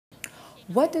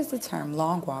What does the term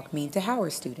long walk mean to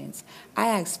Howard students? I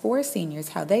asked four seniors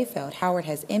how they felt Howard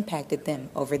has impacted them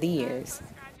over the years.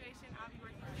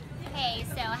 Hey,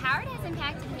 so Howard has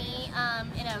impacted me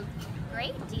in a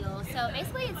great deal. So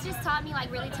basically it's just taught me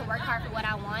like really to work hard for what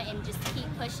I want and just keep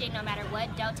pushing no matter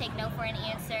what. Don't take no for an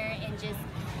answer and just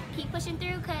keep pushing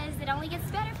through because it only gets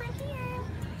better from here.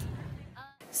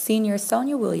 Senior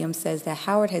Sonia Williams says that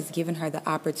Howard has given her the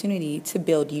opportunity to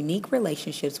build unique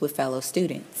relationships with fellow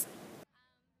students.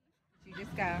 You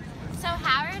just go. So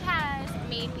Howard has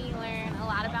made me learn a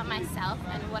lot about myself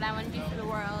and what I want to do for the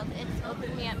world. It's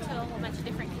opened me up to a whole bunch of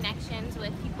different connections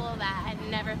with people that I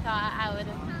never thought I would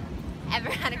have ever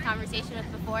had a conversation with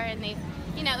before. And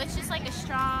it's just like a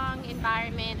strong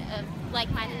environment of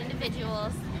like-minded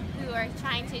individuals who are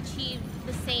trying to achieve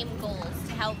the same goals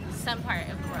to help some part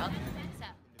of the world.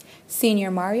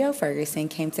 Senior Mario Ferguson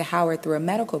came to Howard through a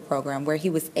medical program where he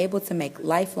was able to make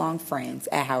lifelong friends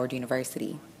at Howard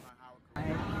University.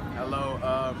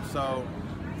 Hello. So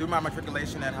through my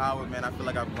matriculation at Howard, man, I feel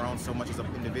like I've grown so much as an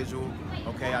individual.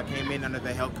 Okay, I came in under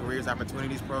the Health Careers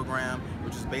Opportunities Program,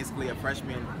 which is basically a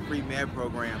freshman pre-med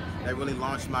program that really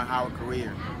launched my Howard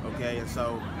career. Okay, and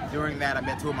so during that, I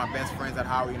met two of my best friends at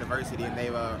Howard University, and they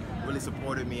really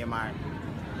supported me in my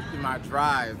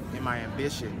drive, in my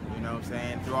ambition, you know what I'm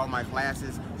saying? Through all my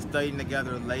classes, studying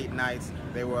together late nights,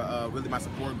 they were really my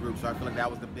support group, so I feel like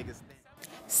that was the biggest thing.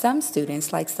 Some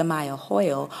students, like Samaya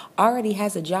Hoyle, already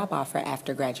has a job offer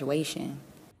after graduation.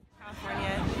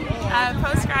 California.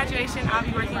 Post-graduation, I'll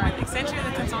be working with Accenture,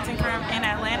 the consulting firm in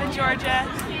Atlanta, Georgia.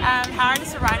 Howard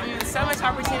has provided me with so much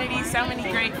opportunity, so many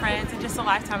great friends, and just a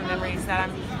lifetime of memories that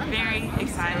I'm very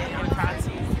excited and proud to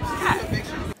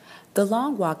have. The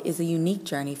long walk is a unique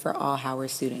journey for all Howard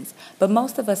students, but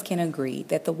most of us can agree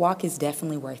that the walk is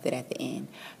definitely worth it at the end.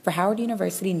 For Howard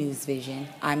University News Vision,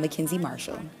 I'm McKenzie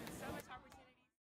Marshall.